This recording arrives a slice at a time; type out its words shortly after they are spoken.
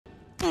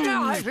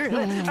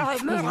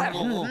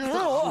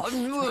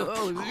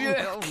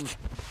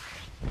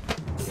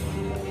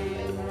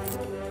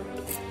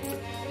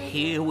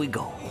Here we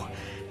go.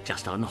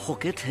 Just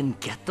unhook it and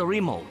get the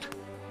remote.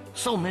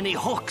 So many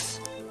hooks.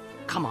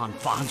 Come on,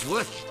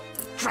 Farnsworth.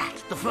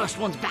 Drat, the first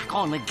one's back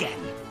on again.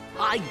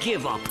 I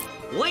give up.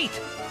 Wait!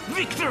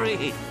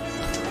 Victory!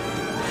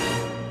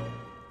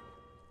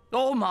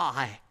 Oh,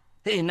 my.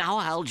 Now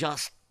I'll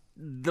just...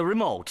 The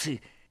remote.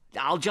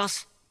 I'll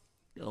just...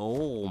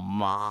 Oh,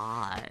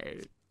 my.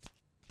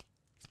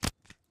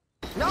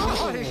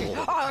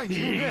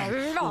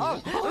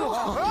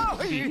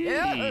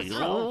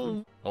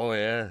 Oh,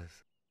 yes.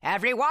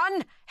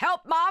 Everyone,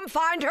 help Mom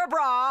find her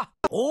bra.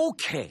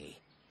 Okay.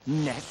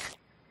 Neck,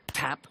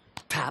 tap,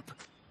 tap,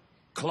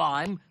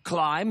 climb,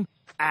 climb,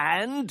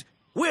 and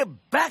we're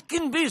back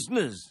in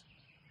business.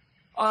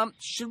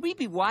 Should we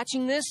be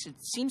watching this? It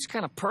seems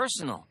kind of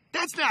personal.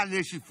 That's not an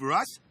issue for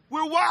us.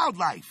 We're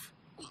wildlife.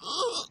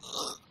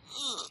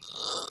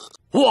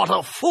 What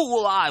a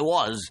fool I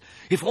was!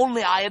 If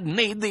only I had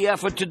made the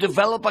effort to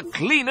develop a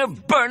cleaner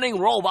burning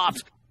robot.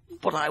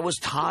 But I was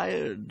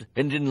tired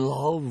and in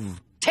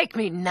love. Take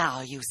me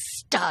now, you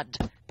stud.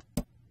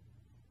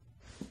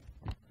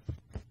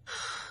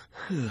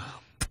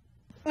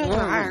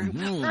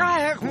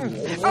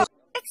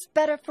 It's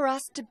better for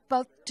us to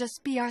both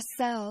just be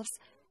ourselves.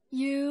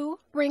 You,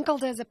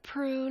 wrinkled as a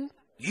prune.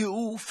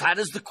 You, fat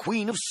as the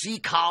queen of sea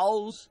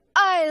cows.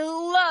 I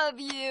love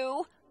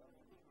you.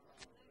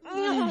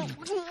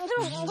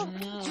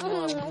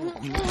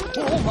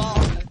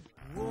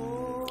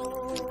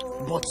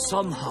 But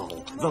somehow,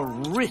 the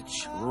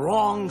rich,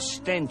 wrong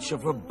stench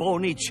of her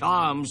bony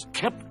charms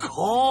kept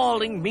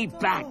calling me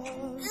back.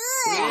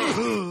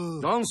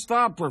 Don't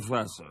stop,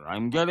 Professor.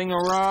 I'm getting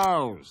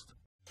aroused.